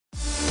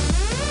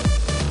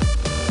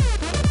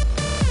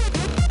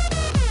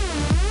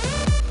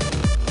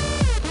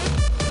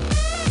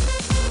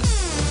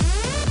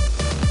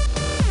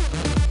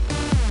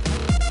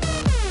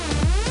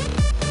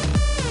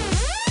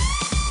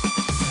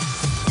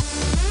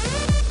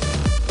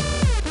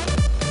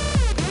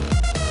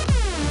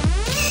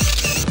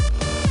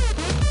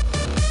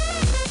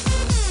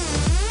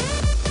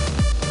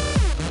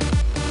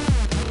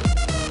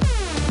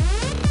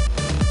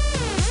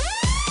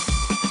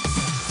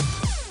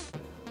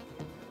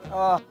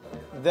Ah,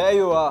 there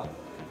you are.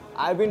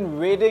 I've been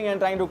waiting and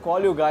trying to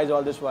call you guys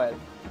all this while.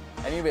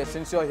 Anyway,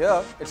 since you're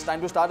here, it's time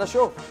to start a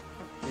show.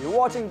 You're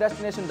watching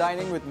Destination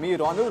Dining with me,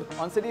 Ronald,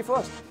 on City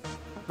First.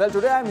 Well,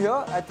 today I'm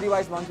here at Three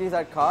Wise Monkeys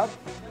at Khar,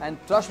 and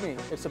trust me,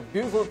 it's a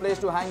beautiful place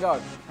to hang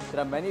out.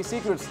 There are many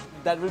secrets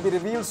that will be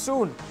revealed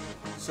soon.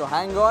 So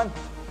hang on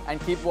and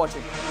keep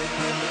watching.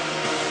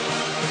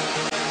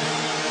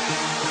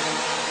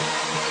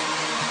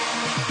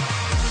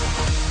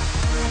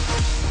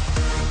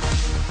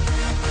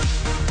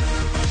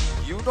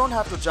 You don't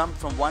have to jump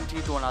from one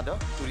tree to another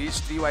to reach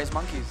Three Wise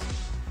Monkeys.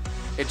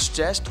 It's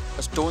just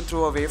a stone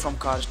throw away from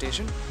Khar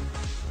station,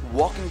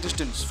 walking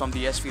distance from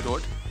the SV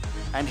road,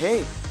 and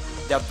hey,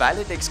 their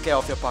valet takes care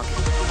of your parking.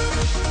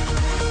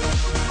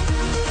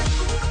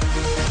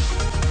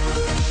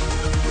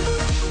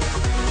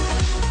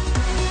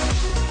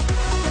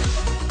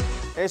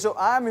 Hey, so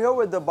I'm here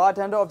with the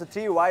bartender of the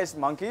Three Wise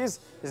Monkeys.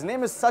 His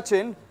name is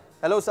Sachin.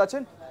 Hello,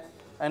 Sachin.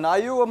 And are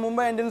you a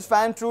Mumbai Indians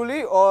fan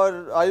truly,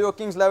 or are you a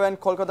Kings 11,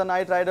 Kolkata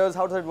Knight Riders?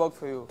 How does it work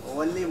for you?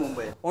 Only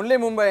Mumbai. Only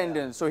Mumbai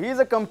Indians. So he's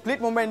a complete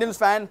Mumbai Indians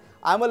fan.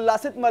 I'm a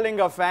Lassit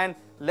Malinga fan.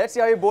 Let's see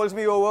how he bowls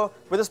me over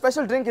with a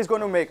special drink he's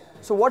going to make.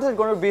 So what is it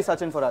going to be,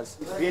 Sachin, for us?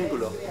 Green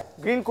cooler.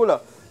 Green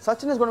cooler.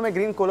 Sachin is going to make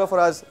green cooler for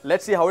us.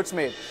 Let's see how it's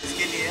made.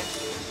 इसके लिए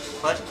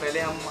first पहले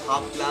हम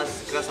half glass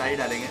का साई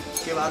डालेंगे.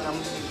 उसके बाद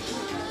हम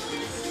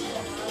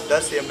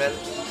 10 ml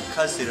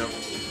खस syrup,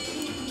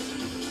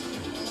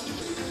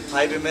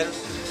 5 ml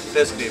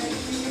fresh cream,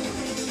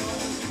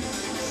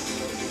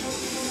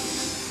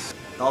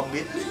 top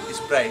width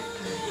Sprite.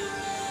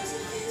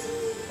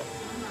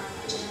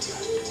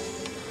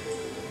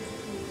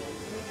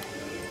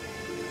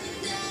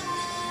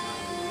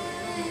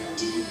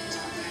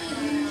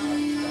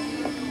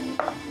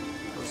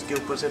 उसके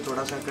ऊपर से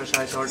थोड़ा सा क्रश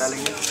आइस और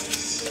डालेंगे.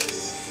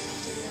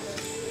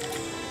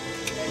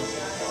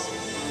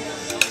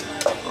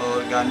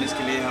 और गार्निश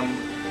के लिए हम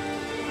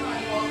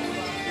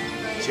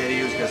चेरी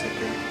यूज कर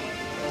सकते हैं.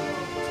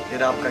 ये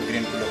रहा आपका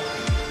green cooler.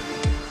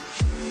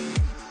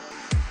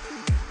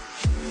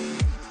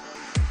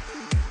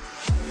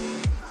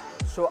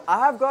 So I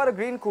have got a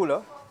green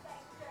cooler,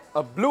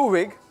 a blue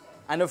wig,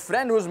 and a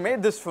friend who's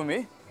made this for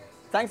me.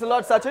 Thanks a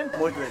lot, Sachin.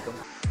 Most welcome.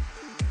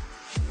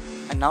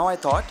 And now I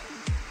thought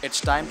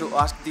it's time to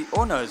ask the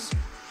owners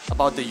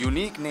about the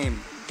unique name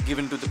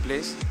given to the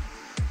place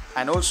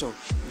and also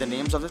the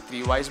names of the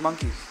Three Wise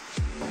Monkeys.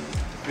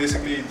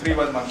 Basically, Three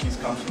Wise Monkeys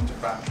comes from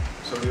Japan.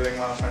 So during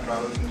one of my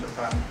travels in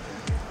Japan,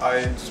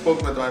 I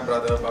spoke with my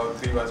brother about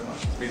Three Wise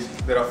Monkeys.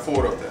 Basically, there are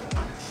 4 of them.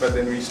 But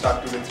then we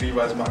stuck to the Three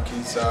Wise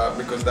Monkeys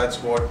because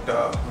that's what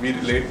we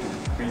relate to.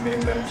 We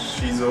named them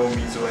Shizo,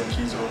 Mizo and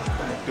Kizo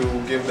to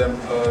give them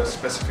a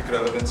specific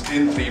relevance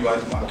in Three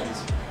Wise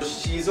Monkeys.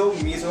 Shizo,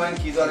 Mizo and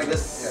Kizo are like the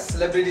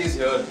celebrities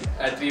here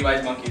at Three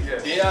Wise Monkeys.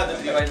 Yes. They are the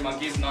Three Wise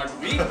Monkeys, not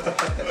we.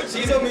 But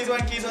Shizo, Mizo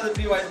and Kizo are the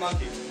Three Wise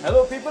Monkeys.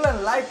 Hello people,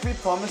 and like we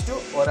promised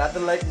you, or rather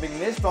like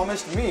Mignesh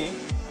promised me,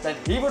 that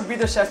he would be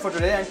the chef for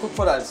today and cook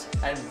for us.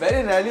 And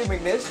very rarely,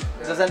 Mignesh,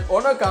 does an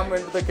owner come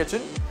into the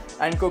kitchen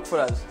and cook for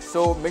us.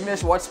 So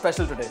Mignesh, what's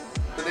special today?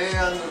 Today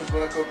I'm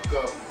going to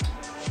cook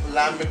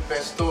lamb with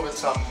pesto with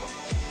some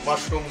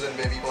mushrooms and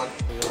baby corn.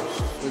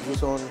 With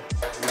this on,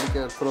 really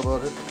careful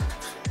about it.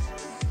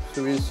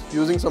 So we're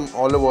using some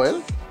olive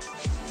oil.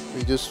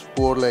 We just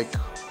pour like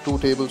 2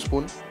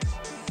 tablespoons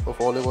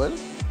of olive oil.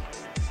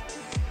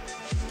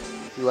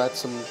 You add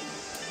some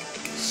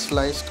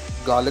sliced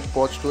garlic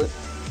pods to it.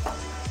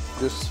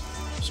 Just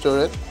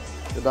stir it.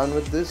 You're done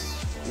with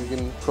this. You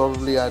can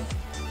probably add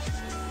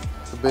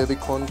the baby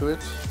corn to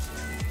it.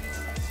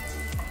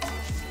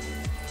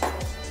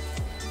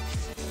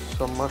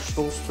 Some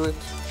mushrooms to it.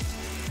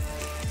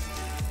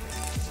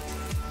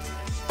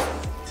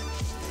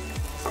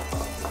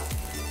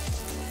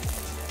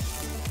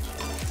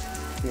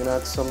 You can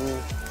add some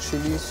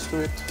chilies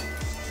to it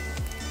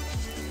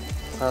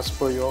as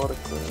per your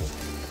requirement.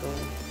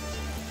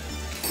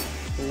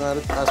 You can add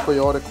it as per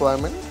your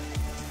requirement.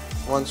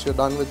 Once you're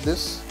done with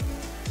this,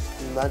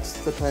 that's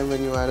the time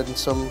when you add in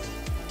some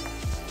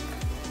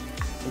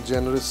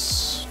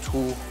generous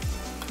 2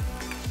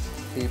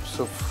 heaps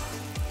of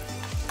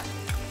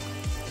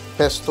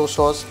pesto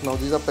sauce. Now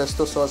these are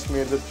pesto sauce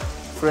made with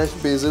fresh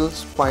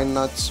basils, pine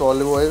nuts,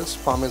 olive oils,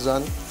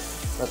 parmesan.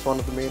 That's one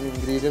of the main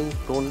ingredients.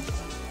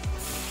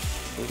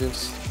 You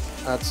just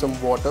add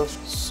some water,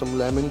 some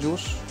lemon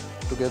juice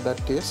to get that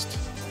taste.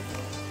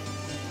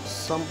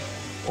 Some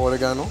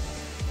oregano.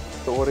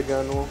 The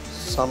oregano,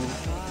 some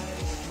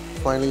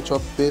finely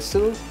chopped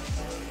basil,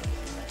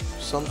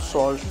 some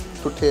salt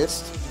to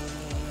taste.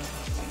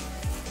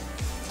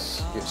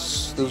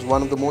 Yes, this is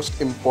one of the most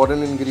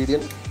important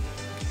ingredients,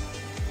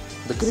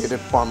 the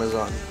grated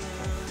parmesan.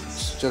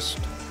 It's just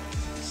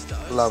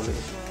lovely.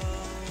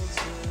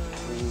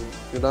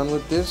 You're done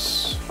with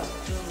this.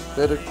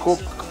 Let it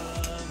cook.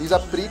 These are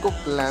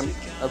pre-cooked lamb.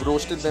 I've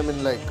roasted them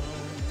in like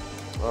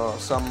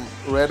some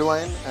red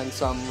wine and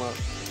some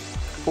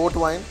port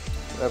wine.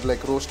 I've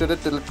like roasted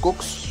it till it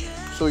cooks,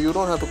 so you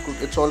don't have to cook.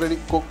 It's already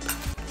cooked,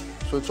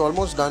 so it's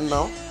almost done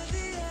now.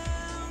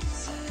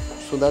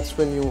 So that's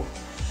when you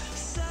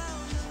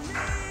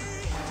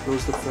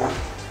close the frame.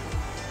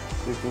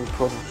 You can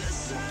put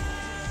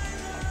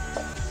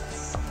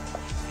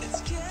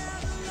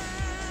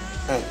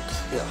and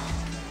yeah,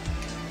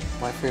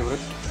 my favorite.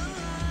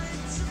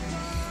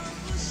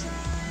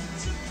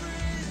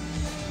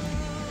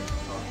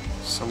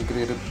 Some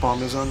grated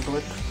parmesan to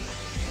it.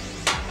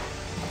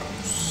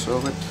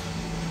 Serve it.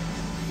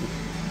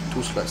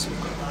 2 slices of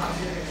garlic.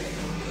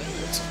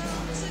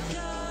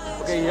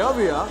 Okay, here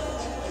we are,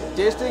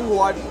 tasting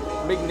what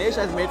Mignesh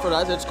has made for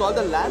us. It's called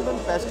the lamb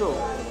and pesto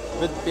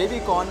with baby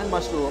corn and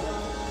mushroom.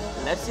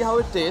 Let's see how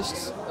it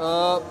tastes.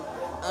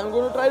 I'm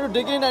going to try to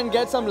dig in and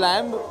get some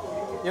lamb.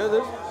 Here's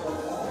this.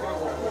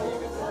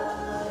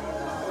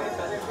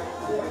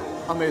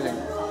 Amazing.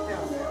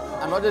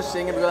 I'm not just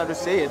saying it because I have to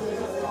say it.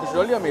 It's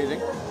really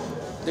amazing.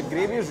 The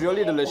gravy is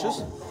really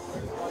delicious.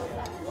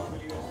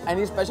 And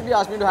he specially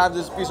asked me to have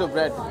this piece of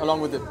bread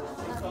along with it.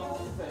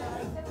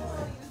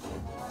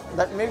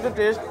 That makes the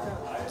taste,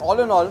 all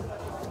in all,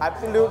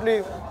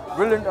 absolutely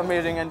brilliant,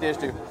 amazing and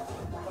tasty.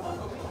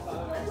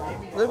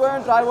 Let's go ahead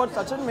and try what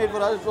Sachin made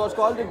for us. It was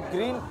called the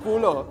green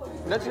cooler.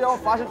 Let's see how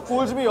fast it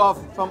cools me off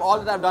from all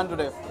that I've done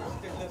today.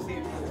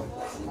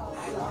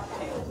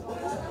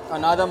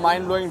 Another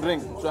mind-blowing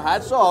drink. So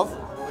hats off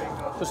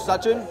to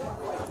Sachin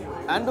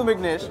and to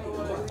Mignesh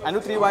and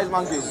to Three Wise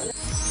Monkeys.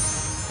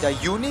 The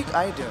unique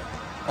idea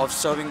of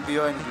serving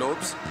beer in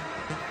globes,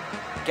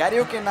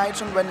 karaoke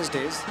nights on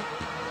Wednesdays,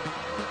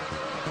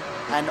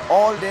 and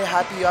all-day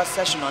happy hour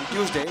session on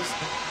Tuesdays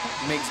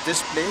makes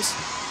this place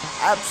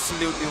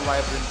absolutely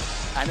vibrant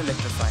and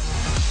electrifying.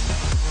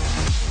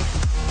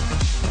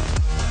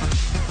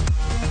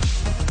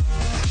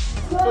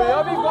 So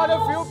here we've got a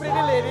few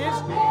pretty ladies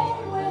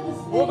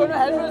who are going to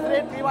help us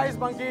rate Three Wise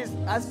Monkeys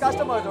as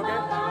customers, okay?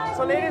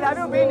 So ladies, have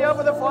you been here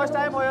for the first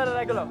time or you're a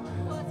regular?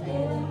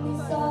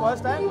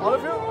 First time? All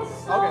of you?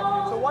 Okay.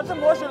 So what's the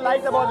most you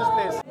liked about this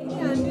place?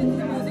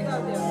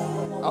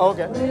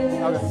 Okay.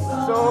 Okay.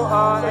 So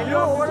and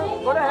you're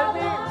going to help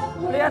me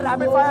play a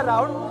rapid fire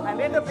round and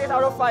rate the place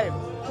out of 5.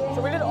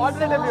 So we did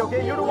alternatively,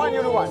 okay? You do one,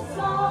 you do one.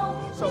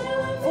 So,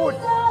 food.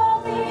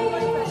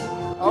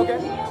 Okay.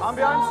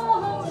 Ambiance.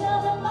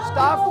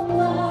 Staff.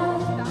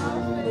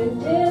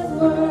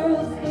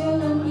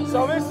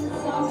 Service.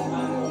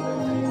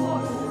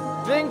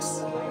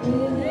 Drinks.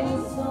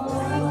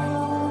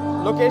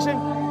 Location.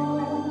 3.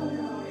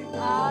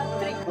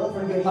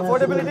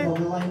 Affordability.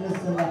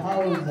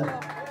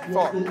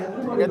 4.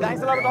 Okay,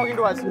 thanks a lot for talking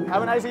to us.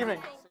 Have a nice evening.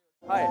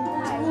 Hi.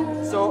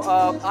 So,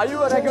 are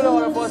you a regular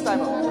or a first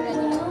timer?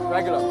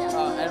 Regular.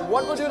 And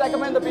what would you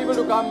recommend the people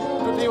to come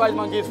to Three Wise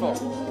Monkeys for?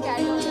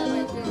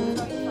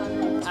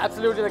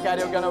 Absolutely the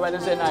karaoke on a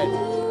Wednesday night.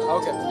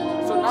 Okay.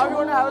 So now we're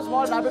going to have a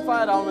small rapid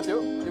fire round with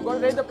you. You're going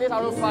to rate the place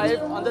out of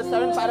 5 on the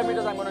 7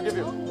 parameters I'm going to give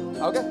you.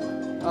 Okay?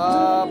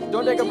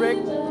 Don't take a break.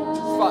 It's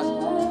fast.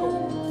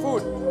 Cool.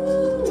 Food.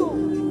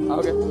 2.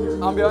 Okay.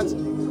 Ambience.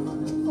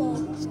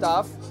 4.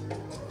 Staff.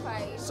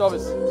 5.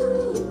 Service.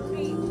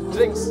 3.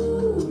 Drinks. 3.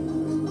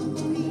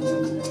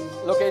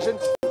 Location.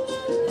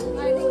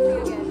 I think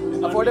 3 again.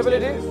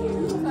 Affordability.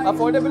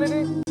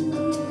 Affordability.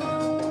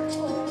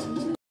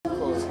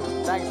 Cool.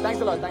 Thanks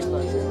a lot. Thanks a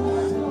lot.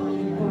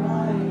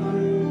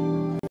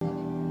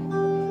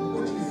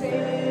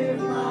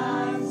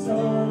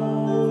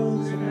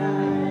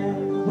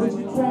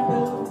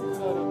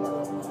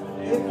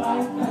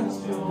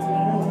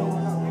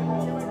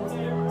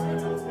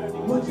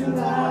 Would you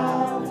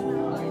laugh?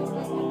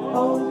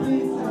 Oh,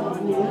 please tell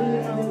me.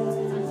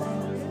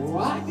 Oh,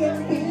 I can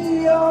be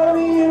your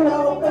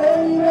hero,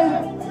 baby.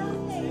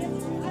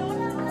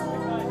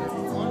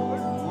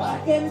 I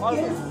can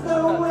kiss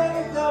away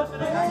the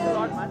pain.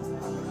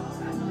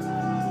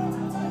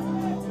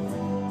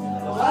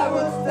 I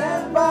will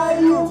stand by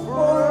you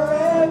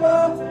forever.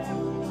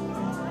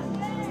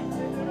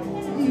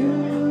 You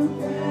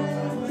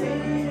can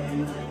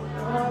take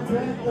my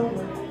breath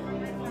away.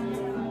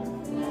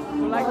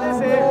 So like they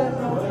say,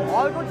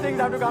 all good things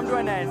have to come to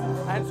an end.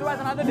 And so as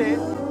another day,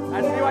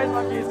 and Three Wise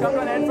Monkeys come to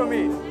an end for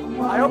me.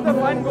 I hope the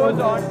fun goes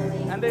on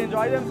and they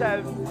enjoy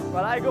themselves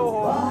while I go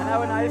home and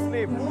have a nice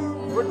sleep.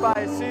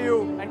 Goodbye, see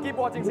you, and keep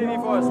watching CD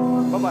first.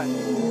 Bye-bye.